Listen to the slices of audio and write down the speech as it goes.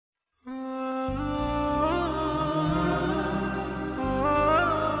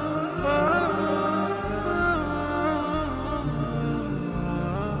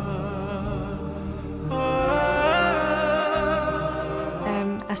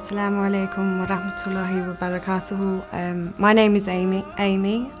Assalamu alaikum wa rahmatullahi wa barakatuhu. My name is Amy,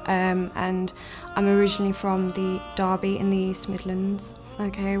 and I'm originally from the Derby in the East Midlands.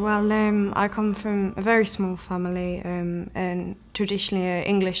 Okay, well, I come from a very small family, and traditionally an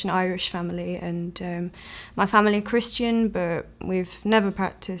English and Irish family, and my family are Christian, but we've never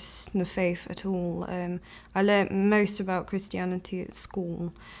practiced the faith at all. I learnt most about Christianity at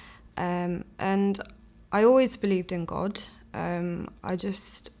school, and I always believed in God. I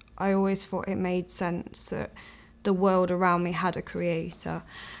always thought it made sense that the world around me had a creator,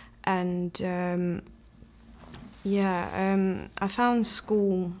 and I found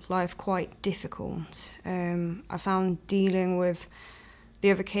school life quite difficult. I found dealing with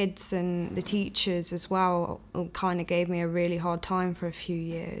the other kids and the teachers as well kind of gave me a really hard time for a few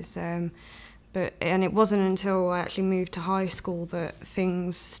years. But it wasn't until I actually moved to high school that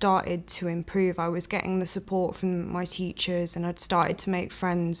things started to improve. I was getting the support from my teachers, and I'd started to make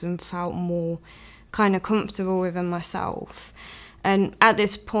friends and felt more kind of comfortable within myself. And at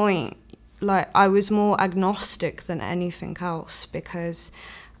this point, like, I was more agnostic than anything else, because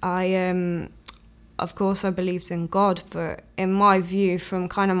of course I believed in God, but in my view, from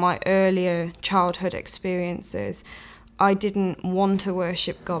kind of my earlier childhood experiences, I didn't want to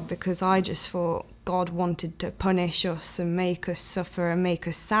worship God because I just thought God wanted to punish us and make us suffer and make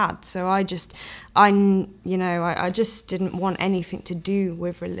us sad. So I just didn't want anything to do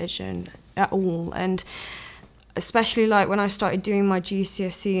with religion at all. And especially like when I started doing my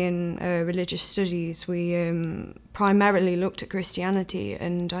GCSE in religious studies, we primarily looked at Christianity,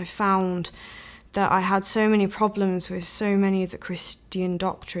 and I found that I had so many problems with so many of the Christian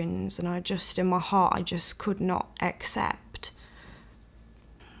doctrines, and in my heart, I just could not accept.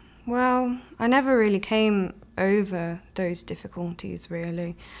 Well, I never really came over those difficulties,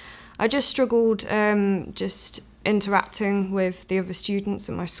 really. I just struggled just interacting with the other students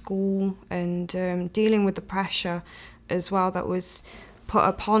at my school, and dealing with the pressure as well that was put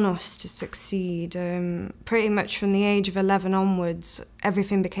upon us to succeed. Pretty much from the age of 11 onwards,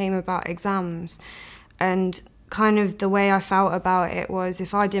 everything became about exams, and kind of the way I felt about it was,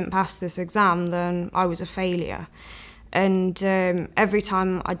 if I didn't pass this exam, then I was a failure. And every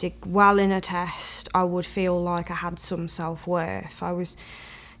time I did well in a test, I would feel like I had some self-worth. I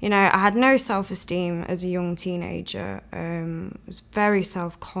had no self-esteem as a young teenager. I was very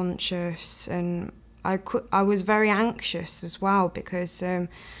self-conscious, and I was very anxious as well, because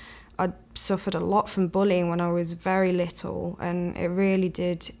I'd suffered a lot from bullying when I was very little, and it really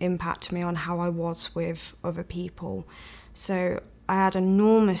did impact me on how I was with other people. So I had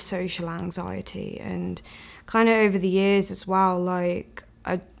enormous social anxiety, and kind of over the years as well, like,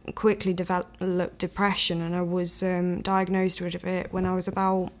 I quickly developed depression, and I was diagnosed with it when I was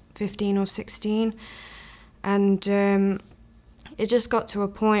about 15 or 16. And it just got to a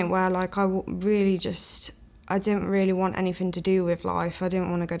point where, like, I didn't really want anything to do with life. I didn't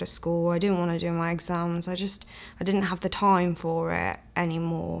want to go to school. I didn't want to do my exams. I didn't have the time for it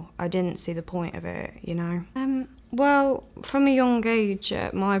anymore. I didn't see the point of it, Well, from a young age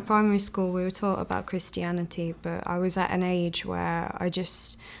at my primary school, we were taught about Christianity, but I was at an age where I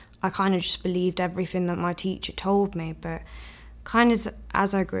kind of just believed everything that my teacher told me. But kind of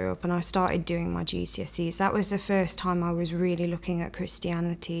as I grew up and I started doing my GCSEs, that was the first time I was really looking at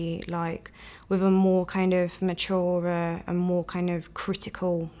Christianity, like, with a more kind of mature and more kind of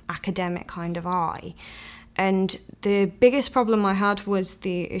critical academic kind of eye. And the biggest problem I had was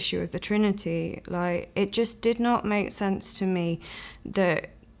the issue of the Trinity. Like, it just did not make sense to me that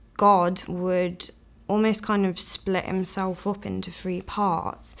God would almost kind of split himself up into three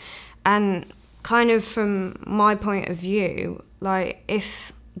parts. And kind of from my point of view, like,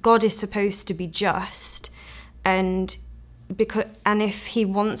 if God is supposed to be just, and if he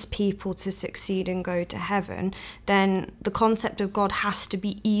wants people to succeed and go to heaven, then the concept of God has to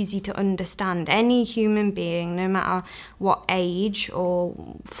be easy to understand. Any human being, no matter what age or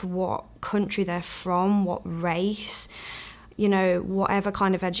for what country they're from, what race, whatever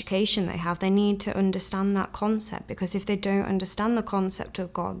kind of education they have, they need to understand that concept, because if they don't understand the concept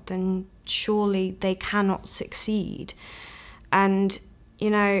of God, then surely they cannot succeed. And,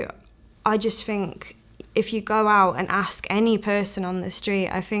 I just think if you go out and ask any person on the street,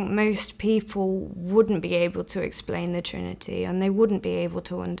 I think most people wouldn't be able to explain the Trinity, and they wouldn't be able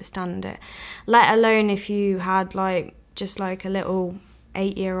to understand it, let alone if you had just a little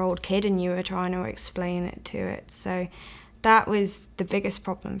 8-year-old kid and you were trying to explain it to it. So that was the biggest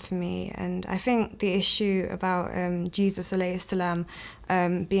problem for me. And I think the issue about Jesus alayhi salam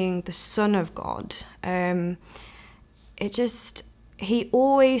being the Son of God, he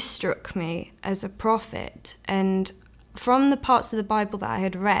always struck me as a prophet, and from the parts of the Bible that I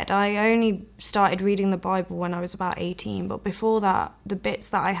had read, I only started reading the Bible when I was about 18, but before that, the bits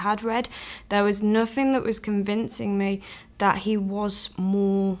that I had read, there was nothing that was convincing me that he was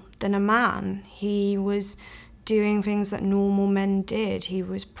more than a man. He was doing things that normal men did. He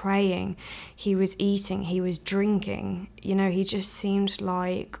was praying, he was eating, he was drinking. You know, he just seemed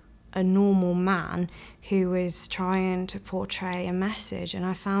like a normal man who was trying to portray a message, and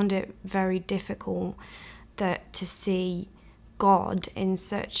I found it very difficult to see God in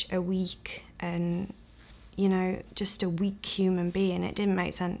such a weak and, you know, just a weak human being. It didn't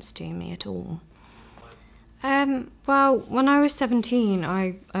make sense to me at all. Well, when I was 17,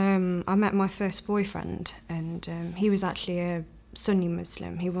 I met my first boyfriend, and he was actually a Sunni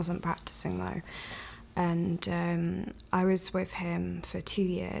Muslim. He wasn't practicing though. And I was with him for 2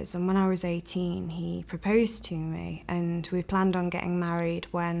 years, and when I was 18 he proposed to me, and we planned on getting married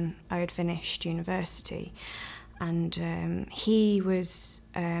when I had finished university. And he was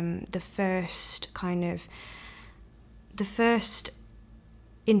the first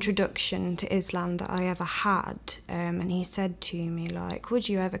introduction to Islam that I ever had, and he said to me, like, would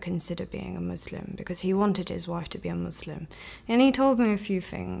you ever consider being a Muslim, because he wanted his wife to be a Muslim. And he told me a few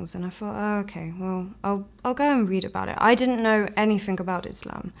things, and I thought, oh, okay, well, I'll go and read about it. I didn't know anything about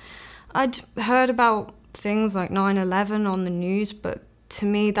Islam. I'd heard about things like 9/11 on the news, but to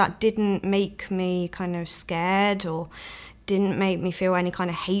me that didn't make me kind of scared or didn't make me feel any kind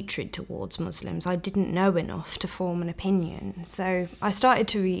of hatred towards Muslims. I didn't know enough to form an opinion. So I started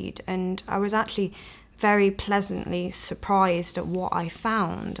to read, and I was actually very pleasantly surprised at what I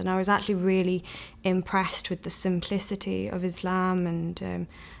found. And I was actually really impressed with the simplicity of Islam and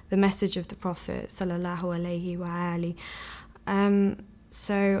the message of the Prophet sallallahu alaihi wa.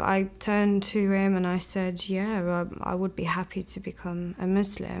 So I turned to him and I said, yeah, I would be happy to become a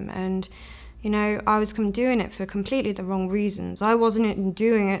Muslim. And you know, I was doing it for completely the wrong reasons. I wasn't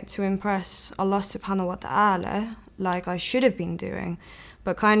doing it to impress Allah subhanahu wa ta'ala like I should have been doing,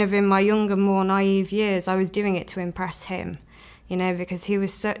 but kind of in my younger, more naive years, I was doing it to impress him, you know, because he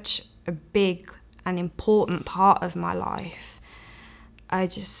was such a big and important part of my life. I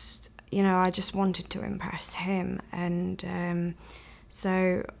just wanted to impress him. And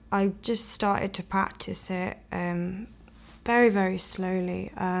so I just started to practice it very, very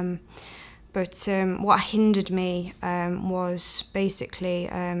slowly. But what hindered me was basically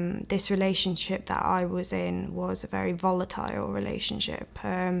this relationship that I was in was a very volatile relationship.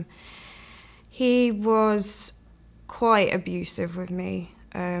 He was quite abusive with me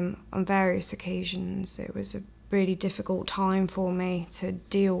on various occasions. It was a really difficult time for me to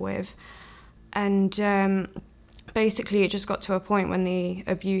deal with. And basically it just got to a point when the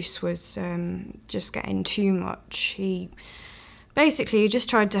abuse was just getting too much. He just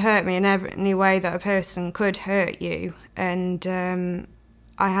tried to hurt me in any way that a person could hurt you, and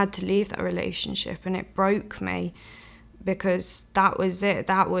I had to leave that relationship, and it broke me because that was it.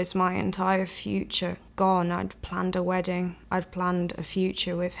 That was my entire future gone. I'd planned a wedding, I'd planned a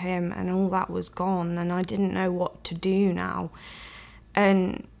future with him, and all that was gone, and I didn't know what to do now.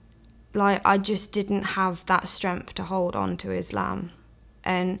 And like, I just didn't have that strength to hold on to Islam.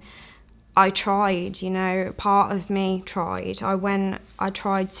 And I tried, you know, part of me tried. I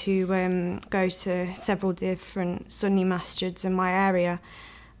tried to go to several different Sunni masjids in my area,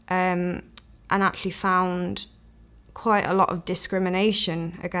 and actually found quite a lot of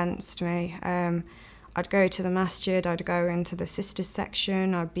discrimination against me. I'd go to the masjid, I'd go into the sisters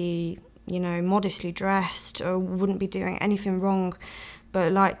section, I'd be, you know, modestly dressed, or wouldn't be doing anything wrong,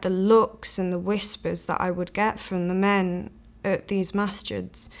 but like the looks and the whispers that I would get from the men at these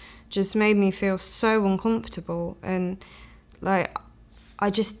masjids just made me feel so uncomfortable, and like I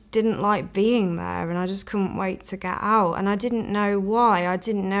just didn't like being there, and I just couldn't wait to get out. And I didn't know why. I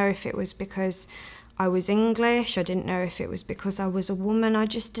didn't know if it was because I was English, I didn't know if it was because I was a woman, I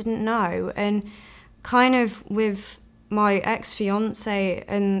just didn't know. And kind of with my ex-fiance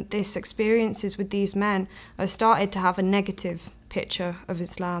and this experiences with these men, I started to have a negative picture of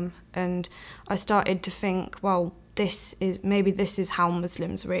Islam, and I started to think, well, this is how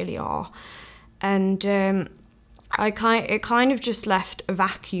Muslims really are. And it kind of just left a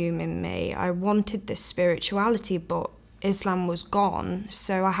vacuum in me. I wanted this spirituality, but Islam was gone,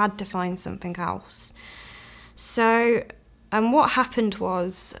 so I had to find something else. So, and what happened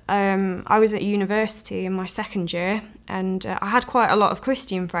was, I was at university in my second year, and I had quite a lot of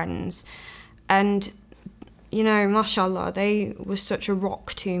Christian friends, and you know, mashallah, they were such a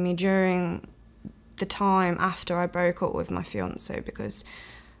rock to me during the time after I broke up with my fiance, because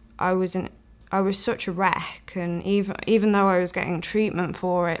I was such a wreck. And even though I was getting treatment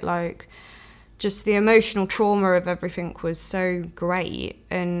for it, like just the emotional trauma of everything was so great,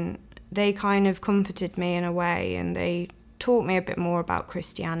 and they kind of comforted me in a way, and they taught me a bit more about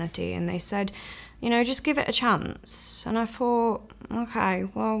Christianity, and they said, just give it a chance. And I thought, okay,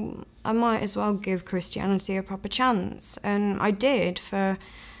 well, I might as well give Christianity a proper chance. And I did. For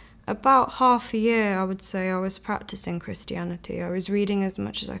about half a year, I would say, I was practicing Christianity. I was reading as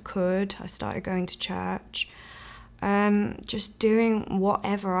much as I could. I started going to church, just doing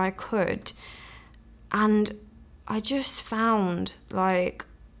whatever I could. And I just found, like,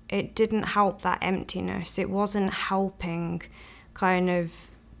 it didn't help that emptiness. It wasn't helping kind of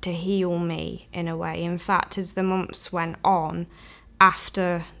to heal me in a way. In fact, as the months went on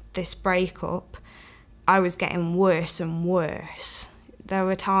after this breakup, I was getting worse and worse. There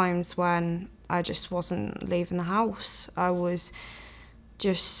were times when I just wasn't leaving the house. I was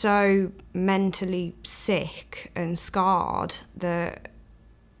just so mentally sick and scarred that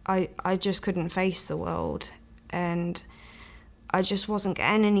I just couldn't face the world, and I just wasn't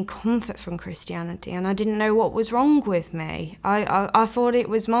getting any comfort from Christianity, and I didn't know what was wrong with me. I thought it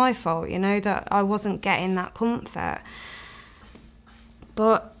was my fault, that I wasn't getting that comfort.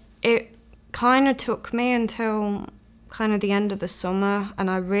 But it kind of took me until kind of the end of the summer, and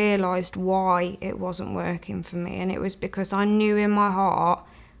I realised why it wasn't working for me, and it was because I knew in my heart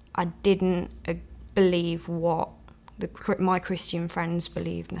I didn't believe what my Christian friends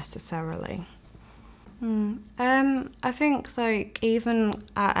believed necessarily. I think, like, even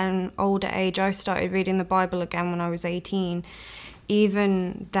at an older age, I started reading the Bible again when I was 18.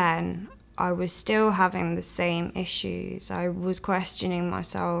 Even then, I was still having the same issues. I was questioning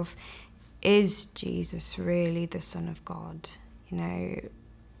myself, is Jesus really the Son of God?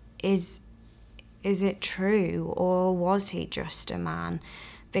 Is it true, or was he just a man?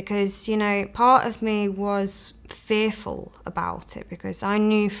 Because, part of me was fearful about it, because I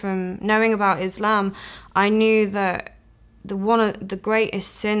knew from knowing about Islam, I knew that one of the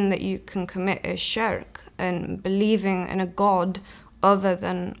greatest sin that you can commit is shirk, and believing in a God other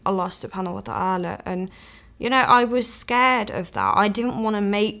than Allah subhanahu wa ta'ala. And, I was scared of that. I didn't want to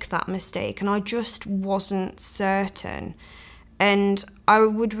make that mistake, and I just wasn't certain. And I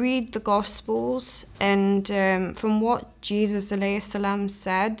would read the Gospels, and from what Jesus alayhi salam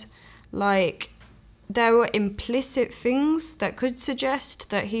said, like, there were implicit things that could suggest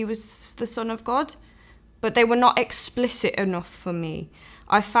that he was the Son of God, but they were not explicit enough for me.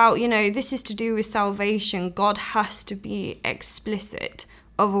 I felt, this is to do with salvation. God has to be explicit,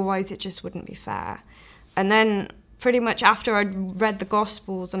 otherwise it just wouldn't be fair. And then pretty much after I'd read the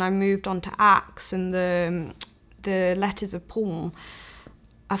Gospels and I moved on to Acts and the letters of Paul,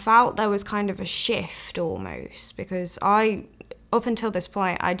 I felt there was kind of a shift almost, because up until this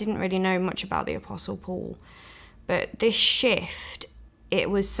point, I didn't really know much about the Apostle Paul. But this shift, it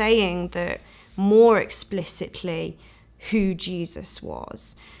was saying that more explicitly who Jesus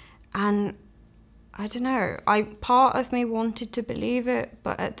was. And I don't know, part of me wanted to believe it,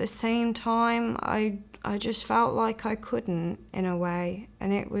 but at the same time, I just felt like I couldn't, in a way,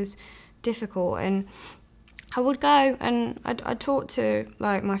 and it was difficult. And I would go and I'd talk to,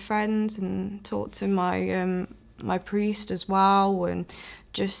 like, my friends, and talk to my priest as well, and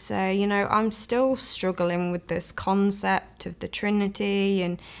just say, I'm still struggling with this concept of the Trinity.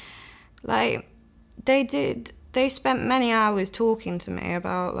 And, like, they spent many hours talking to me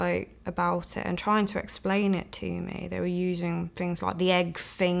about it and trying to explain it to me. They were using things like the egg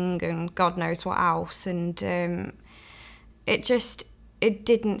thing and God knows what else, and it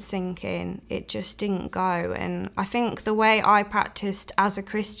didn't sink in. It just didn't go. And I think the way I practiced as a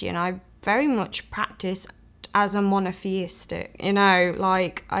Christian, I very much practiced as a monotheistic,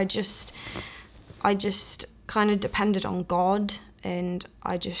 like, I just kind of depended on God, and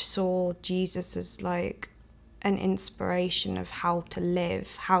I just saw Jesus as, like, an inspiration of how to live,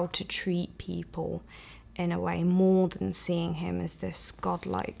 how to treat people in a way, more than seeing him as this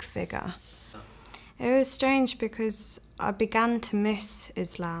godlike figure. It was strange because I began to miss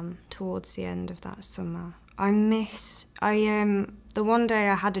Islam towards the end of that summer. The one day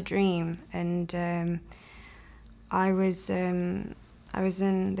I had a dream, and I was in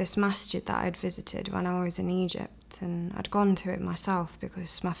this masjid that I'd visited when I was in Egypt, and I'd gone to it myself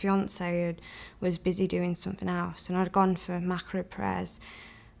because my fiancé was busy doing something else, and I'd gone for Maghrib prayers,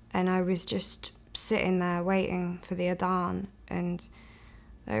 and I was just sitting there waiting for the adhan. And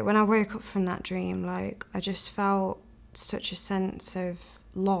when I woke up from that dream, like, I just felt such a sense of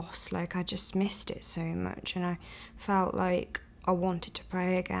loss, like I just missed it so much, and I felt like I wanted to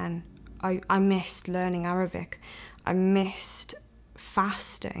pray again. I missed learning Arabic. I missed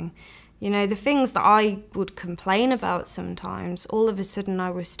fasting. You know, the things that I would complain about sometimes, all of a sudden I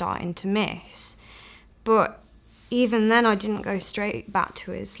was starting to miss. But even then, I didn't go straight back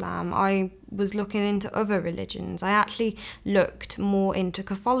to Islam. I was looking into other religions. I actually looked more into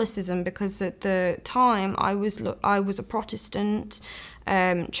Catholicism because at the time I was a Protestant,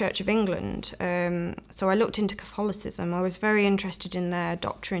 Church of England. So I looked into Catholicism. I was very interested in their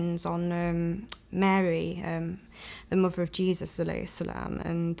doctrines on Mary, the mother of Jesus, alayhi salam,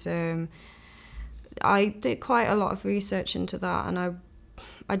 and I did quite a lot of research into that, and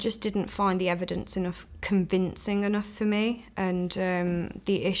I just didn't find the evidence convincing enough for me. And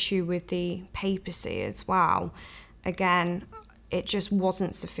the issue with the papacy as well, again, it just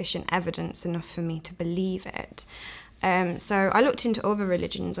wasn't sufficient evidence enough for me to believe it. So I looked into other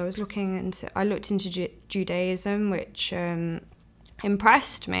religions. I looked into Judaism, which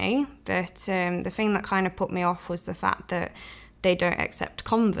impressed me, but the thing that kind of put me off was the fact that they don't accept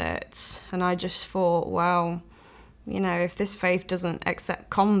converts. And I just thought, well, you know, if this faith doesn't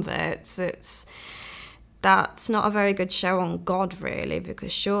accept converts, that's not a very good show on God, really,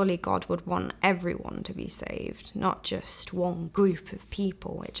 because surely God would want everyone to be saved, not just one group of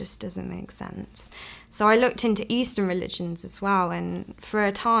people. It just doesn't make sense. So I looked into Eastern religions as well, and for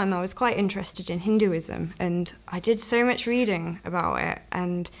a time I was quite interested in Hinduism, and I did so much reading about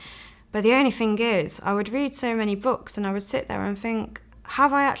it. But the only thing is, I would read so many books and I would sit there and think,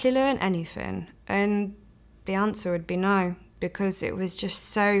 have I actually learned anything? And the answer would be no, because it was just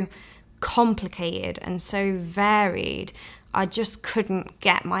so complicated and so varied. I just couldn't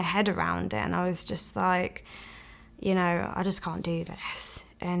get my head around it, and I was just like, you know, I just can't do this.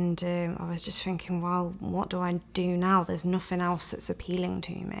 And I was just thinking, well, what do I do now? There's nothing else that's appealing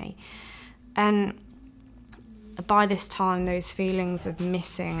to me. And by this time, those feelings of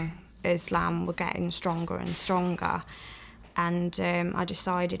missing Islam were getting stronger and stronger. And I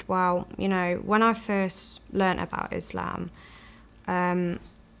decided, well, you know, when I first learnt about Islam,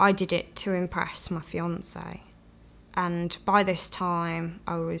 I did it to impress my fiancé. And by this time,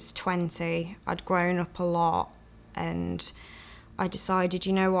 I was 20, I'd grown up a lot, and I decided,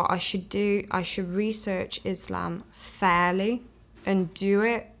 you know what I should do? I should research Islam fairly and do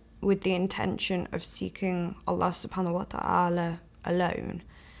it with the intention of seeking Allah subhanahu wa ta'ala alone.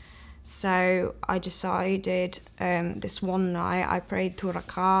 So I decided this one night, I prayed 2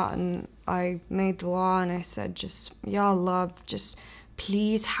 rak'ah and I made dua and I said, just, Ya Allah, just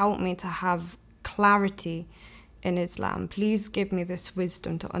please help me to have clarity in Islam. Please give me this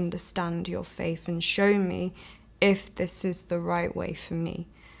wisdom to understand your faith and show me if this is the right way for me.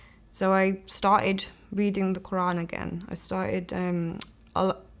 So I started reading the Quran again. I started,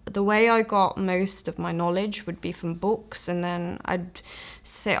 the way I got most of my knowledge would be from books, and then I'd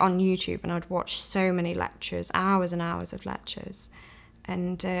sit on YouTube and I'd watch so many lectures, hours and hours of lectures.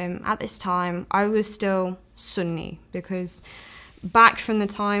 And at this time, I was still Sunni, because back from the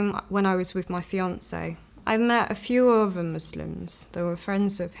time when I was with my fiancé, I met a few other Muslims. They were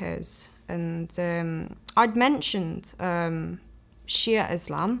friends of his, and I'd mentioned Shia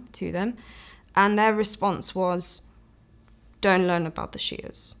Islam to them, and their response was, don't learn about the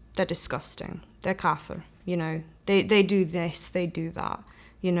Shias. They're disgusting. They're kafir. You know, they do this, they do that.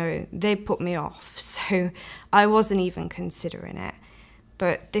 You know, they put me off. So I wasn't even considering it.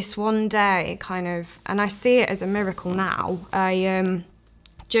 But this one day kind of, and I see it as a miracle now, I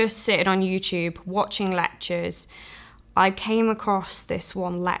just sitting on YouTube watching lectures, I came across this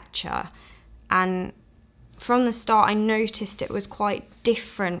one lecture, and from the start I noticed it was quite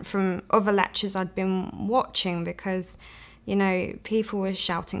different from other lectures I'd been watching, because, you know, people were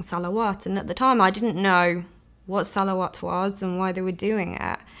shouting salawat, and at the time I didn't know what salawat was and why they were doing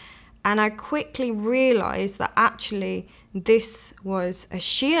it. And I quickly realised that actually this was a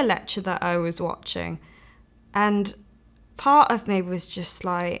Shia lecture that I was watching. And part of me was just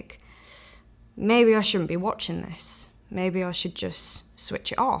like, maybe I shouldn't be watching this. Maybe I should just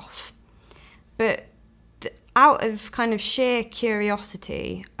switch it off. But out of kind of sheer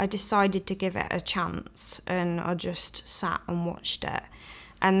curiosity, I decided to give it a chance, and I just sat and watched it.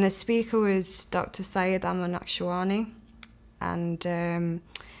 And the speaker was Dr. Sayyid Aman Akshawani, and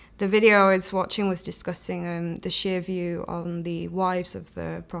the video I was watching was discussing the Shia view on the wives of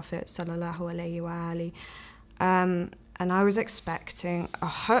the Prophet sallallahu alaihi wa alihi. And I was expecting,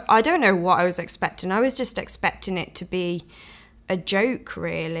 I don't know what I was expecting. I was just expecting it to be a joke,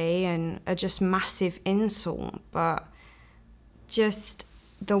 really, and a just massive insult. But just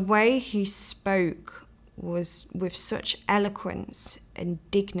the way he spoke was with such eloquence and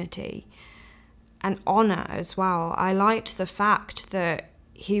dignity and honour as well. I liked the fact that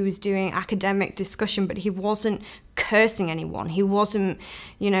he was doing academic discussion, but he wasn't cursing anyone. He wasn't,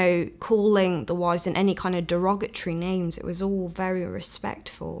 calling the wives in any kind of derogatory names. It was all very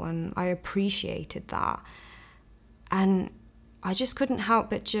respectful, and I appreciated that. And I just couldn't help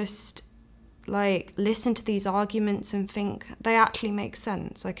but just listen to these arguments and think they actually make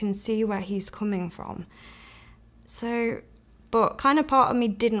sense. I can see where he's coming from. So, but kind of part of me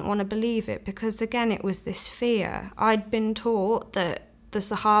didn't want to believe it, because again, it was this fear. I'd been taught that the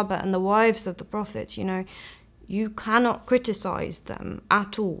Sahaba and the wives of the Prophet, you cannot criticize them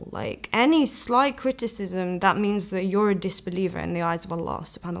at all. Any slight criticism, that means that you're a disbeliever in the eyes of Allah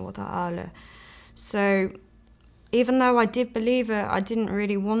subhanahu wa ta'ala. So even though I did believe it, I didn't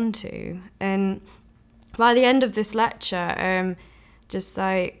really want to. And by the end of this lecture,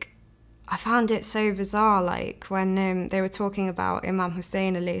 I found it so bizarre, when they were talking about Imam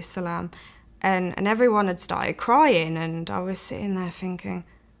Hussein alayhi salam, and everyone had started crying, and I was sitting there thinking,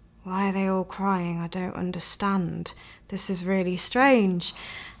 why are they all crying? I don't understand. This is really strange.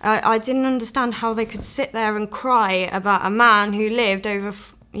 I didn't understand how they could sit there and cry about a man who lived over,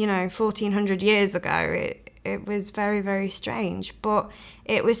 1400 years ago. It was very, very strange. But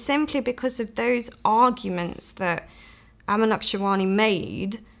it was simply because of those arguments that Aman-Nakshawani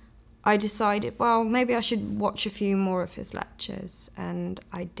made. I decided, well, maybe I should watch a few more of his lectures, and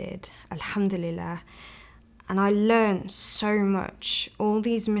I did, alhamdulillah. And I learned so much. All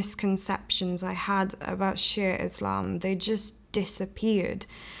these misconceptions I had about Shia Islam, they just disappeared.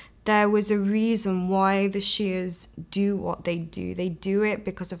 There was a reason why the Shias do what they do. They do it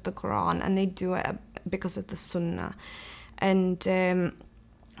because of the Quran, and they do it because of the Sunnah. And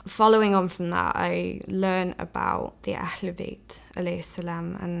following on from that, I learned about the Ahlul Bayt alayhi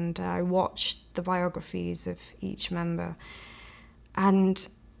salam, and I watched the biographies of each member. And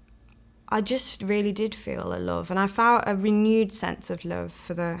I just really did feel a love, and I felt a renewed sense of love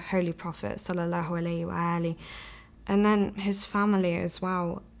for the Holy Prophet sallallahu alaihi wa, and then his family as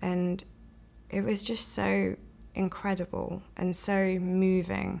well. And it was just so incredible and so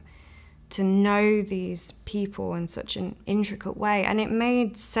moving to know these people in such an intricate way. And it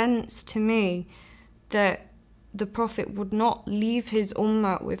made sense to me that the Prophet would not leave his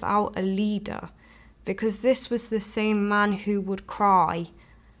ummah without a leader, because this was the same man who would cry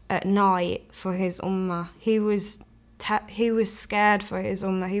at night for his ummah. He was scared for his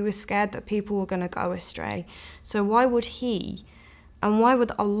ummah. He was scared that people were going to go astray. So why would he, and why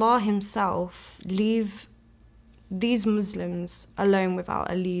would Allah himself leave these Muslims alone without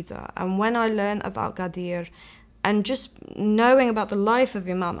a leader? And when I learned about Ghadir, and just knowing about the life of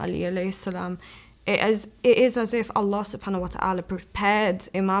Imam Ali alayhi salam, it is as if Allah subhanahu wa ta'ala prepared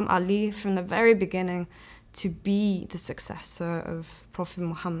Imam Ali from the very beginning to be the successor of Prophet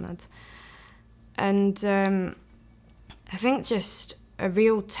Muhammad. And I think just a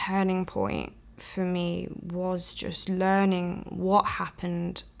real turning point for me was just learning what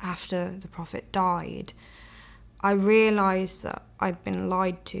happened after the Prophet died. I realised that I'd been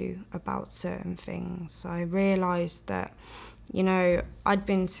lied to about certain things. I realised that, I'd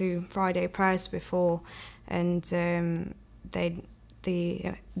been to Friday prayers before, and the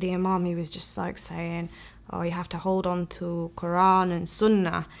Imam, he was just saying, oh, you have to hold on to Quran and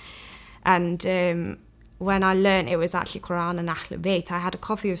Sunnah. And when I learned it was actually Quran and Ahlul Bayt, I had a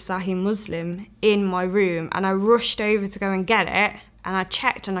copy of Sahih Muslim in my room, and I rushed over to go and get it, and I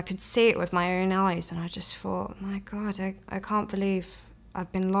checked and I could see it with my own eyes, and I just thought, my God, I can't believe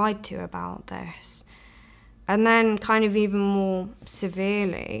I've been lied to about this. And then kind of even more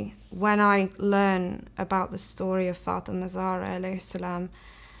severely, when I learned about the story of Fatima Zahra alayhi salam,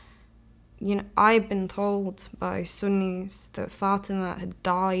 I've been told by Sunnis that Fatima had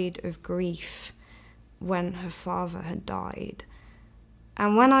died of grief when her father had died.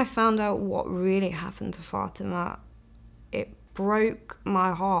 And when I found out what really happened to Fatima, it broke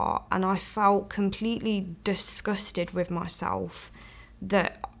my heart, and I felt completely disgusted with myself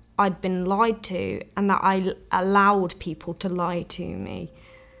that I'd been lied to, and that I allowed people to lie to me.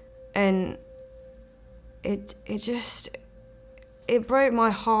 And it broke my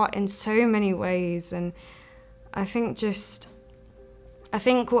heart in so many ways. And I think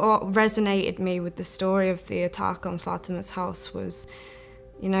what resonated me with the story of the attack on Fatima's house was,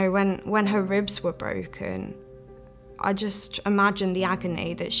 when her ribs were broken, I just imagined the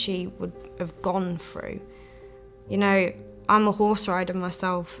agony that she would have gone through. I'm a horse rider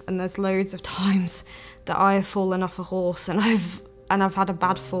myself, and there's loads of times that I have fallen off a horse, and I've had a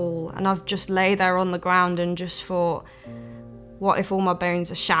bad fall, and I've just lay there on the ground and just thought, what if all my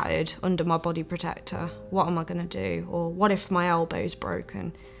bones are shattered under my body protector? What am I going to do? Or what if my elbow's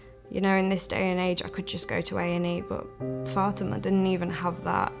broken? In this day and age, I could just go to A&E, but Fatima didn't even have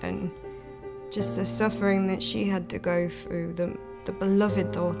that. And just the suffering that she had to go through, the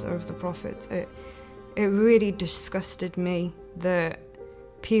beloved daughter of the Prophet, it really disgusted me that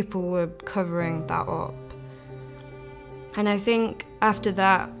people were covering that up. And I think after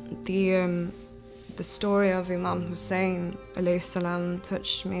that, the story of Imam Hussein alayhi salam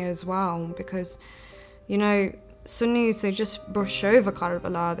touched me as well, because, you know, Sunnis, they just brush over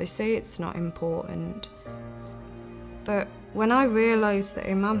Karbala, they say it's not important. But when I realised that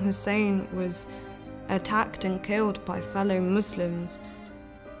Imam Hussein was attacked and killed by fellow Muslims,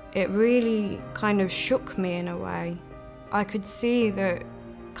 it really kind of shook me in a way. I could see that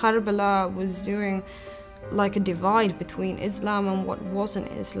Karbala was doing like a divide between Islam and what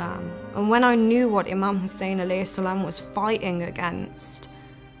wasn't Islam. And when I knew what Imam Hussein alayhi salam was fighting against,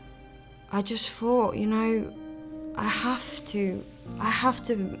 I just thought, you know, I have to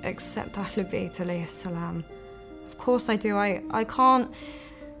accept Ahlul Bayt alayhi salam. Of course I do. I can't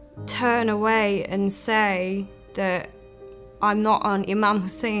turn away and say that I'm not on Imam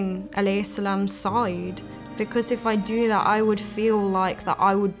Hussein alayhi salam's side, because if I do that, I would feel like that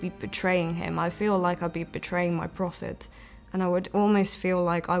I would be betraying him. I feel like I'd be betraying my Prophet, and I would almost feel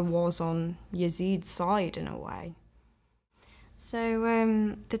like I was on Yazid's side in a way.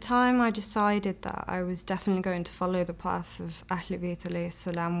 So the time I decided that I was definitely going to follow the path of Ahlul Bayt alayhi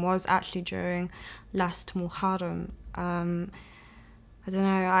salam was actually during last Muharram. I don't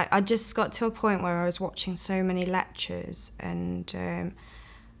know, I just got to a point where I was watching so many lectures, and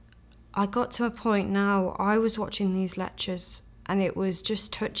I got to a point now, I was watching these lectures and it was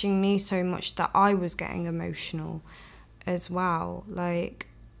just touching me so much that I was getting emotional as well. Like,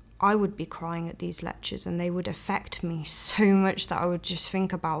 I would be crying at these lectures and they would affect me so much that I would just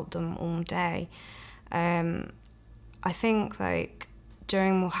think about them all day. I think, like,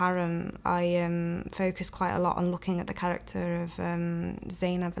 during Muharram, I focused quite a lot on looking at the character of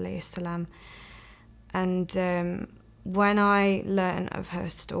Zainab alayhi salam. And when I learned of her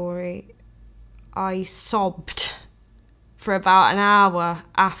story, I sobbed for about an hour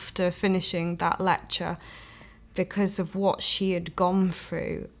after finishing that lecture because of what she had gone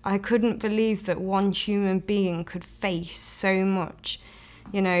through. I couldn't believe that one human being could face so much,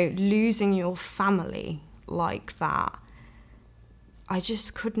 you know, losing your family like that. I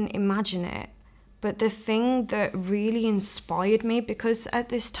just couldn't imagine it. But the thing that really inspired me, because at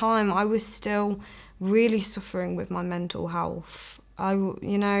this time I was still really suffering with my mental health. I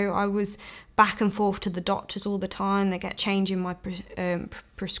was back and forth to the doctors all the time. They kept changing my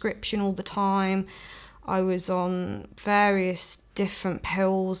prescription all the time. I was on various different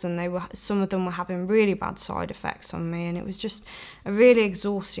pills, and some of them were having really bad side effects on me, and it was just a really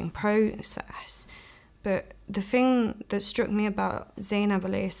exhausting process. But the thing that struck me about Zainab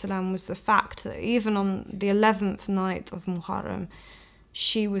alayhi salam was the fact that even on the 11th night of Muharram,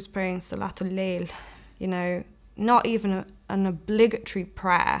 she was praying Salatul Layl, you know, not even an obligatory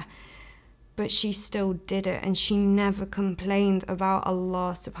prayer, but she still did it, and she never complained about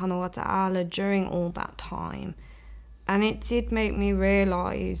Allah subhanahu wa ta'ala during all that time. And it did make me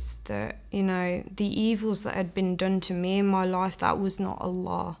realise that, you know, the evils that had been done to me in my life, that was not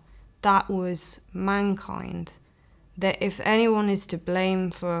Allah, that was mankind. That if anyone is to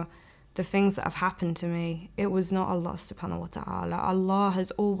blame for the things that have happened to me, it was not Allah subhanahu wa ta'ala. Allah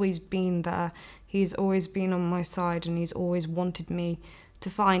has always been there. He's always been on my side, and He's always wanted me to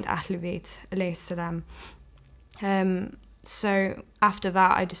find Ahlul Bayt alayhi salam. So after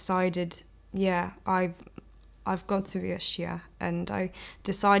that, I decided, yeah, I've got to be a Shia, and I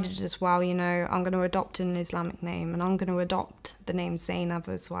decided as well, you know, I'm going to adopt an Islamic name, and I'm going to adopt the name Zainab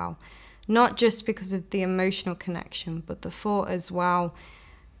as well. Not just because of the emotional connection, but the thought as well,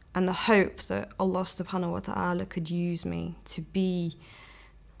 and the hope that Allah subhanahu wa ta'ala could use me to be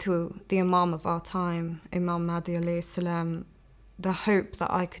to the Imam of our time, Imam Mahdi alayhi salam, the hope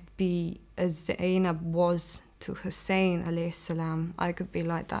that I could be as Zainab was to Hussein alayhi salam, I could be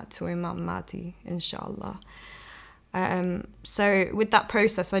like that to Imam Mahdi, inshallah. So with that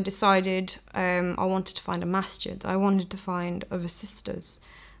process, I decided I wanted to find a masjid. I wanted to find other sisters.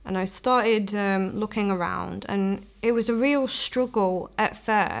 And I started looking around, and it was a real struggle at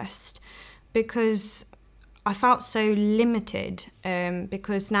first because I felt so limited,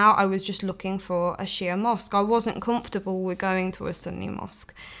 because now I was just looking for a Shia mosque. I wasn't comfortable with going to a Sunni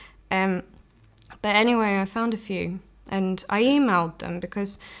mosque. But anyway, I found a few, and I emailed them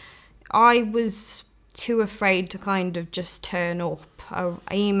because I was too afraid to kind of just turn up. I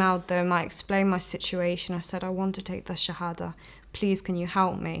emailed them, I explained my situation. I said, I want to take the Shahada. Please, can you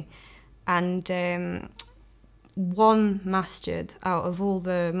help me? And one masjid out of all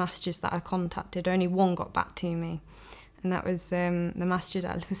the masjids that I contacted, only one got back to me. and that was the Masjid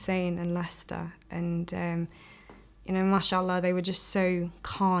Al Hussein in Leicester. And you know, mashallah, they were just so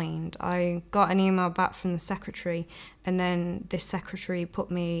kind. I got an email back from the secretary, and then this secretary put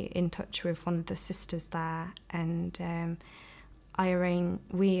me in touch with one of the sisters there, and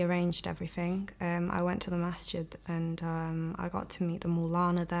we arranged everything. I went to the masjid, and I got to meet the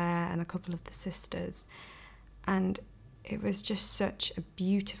Maulana there and a couple of the sisters, and it was just such a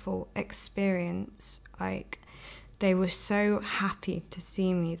beautiful experience. Like, they were so happy to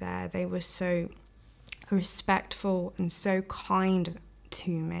see me there. They were so respectful and so kind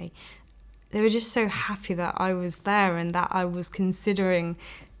to me. They were just so happy that I was there and that I was considering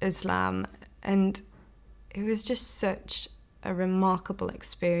Islam, and it was just such a remarkable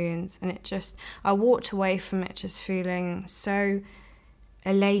experience. And I walked away from it just feeling so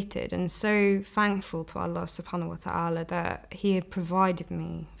elated and so thankful to Allah subhanahu wa ta'ala that he had provided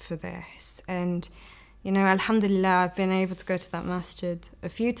me for this. And you know, alhamdulillah, I've been able to go to that masjid a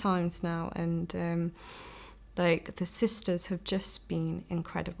few times now, and like, the sisters have just been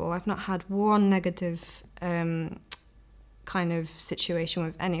incredible. I've not had one negative kind of situation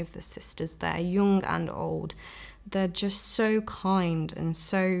with any of the sisters there, young and old. They're just so kind and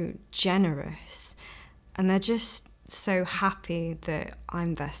so generous, and they're just so happy that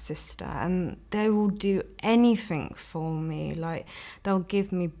I'm their sister, and they will do anything for me. Like, they'll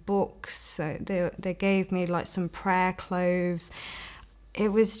give me books. So they gave me like some prayer clothes.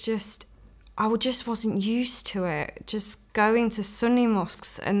 It was just, I just wasn't used to it, just going to Sunni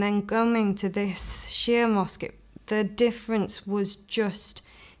mosques and then coming to this Shia mosque. The difference was just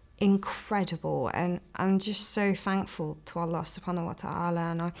incredible, and I'm just so thankful to Allah subhanahu wa ta'ala,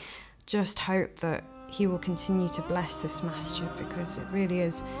 and I just hope that he will continue to bless this masjid, because it really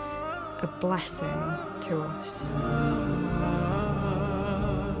is a blessing to us.